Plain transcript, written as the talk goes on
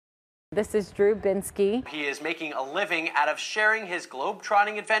This is Drew Binsky. He is making a living out of sharing his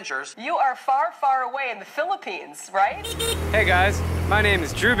globe-trotting adventures. You are far, far away in the Philippines, right? Hey guys, my name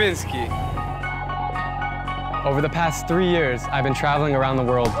is Drew Binsky. Over the past 3 years, I've been traveling around the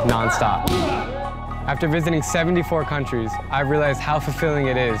world non-stop. After visiting 74 countries, I've realized how fulfilling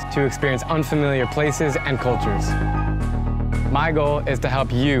it is to experience unfamiliar places and cultures. My goal is to help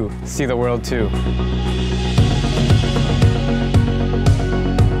you see the world too.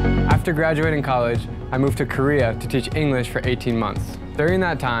 After graduating college, I moved to Korea to teach English for 18 months. During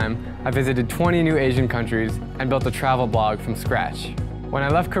that time, I visited 20 new Asian countries and built a travel blog from scratch. When I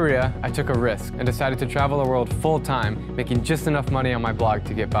left Korea, I took a risk and decided to travel the world full-time, making just enough money on my blog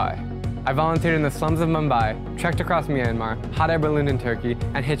to get by. I volunteered in the slums of Mumbai, trekked across Myanmar, hot air ballooned in Turkey,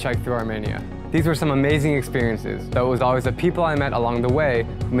 and hitchhiked through Armenia. These were some amazing experiences, though it was always the people I met along the way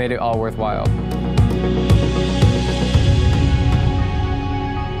who made it all worthwhile.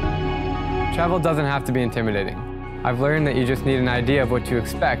 Travel doesn't have to be intimidating. I've learned that you just need an idea of what to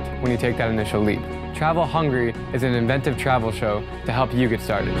expect when you take that initial leap. Travel Hungry is an inventive travel show to help you get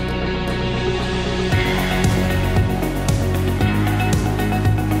started.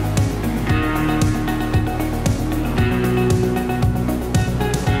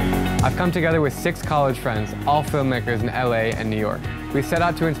 I've come together with 6 college friends, all filmmakers in LA and New York. We set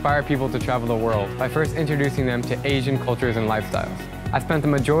out to inspire people to travel the world by first introducing them to Asian cultures and lifestyles. I spent the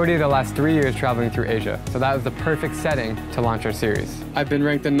majority of the last 3 years traveling through Asia, so that was the perfect setting to launch our series. I've been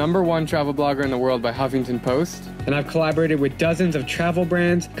ranked the #1 travel blogger in the world by Huffington Post, and I've collaborated with dozens of travel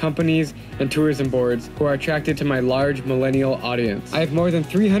brands, companies, and tourism boards who are attracted to my large millennial audience. I have more than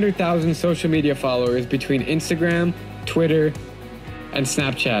 300,000 social media followers between Instagram, Twitter, and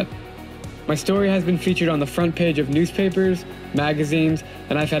Snapchat. My story has been featured on the front page of newspapers, magazines,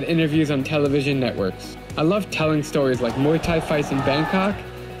 and I've had interviews on television networks. I love telling stories like Muay Thai fights in Bangkok,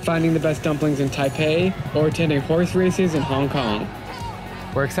 finding the best dumplings in Taipei, or attending horse races in Hong Kong.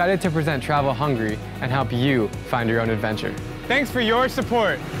 We're excited to present Travel Hungry and help you find your own adventure. Thanks for your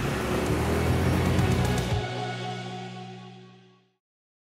support.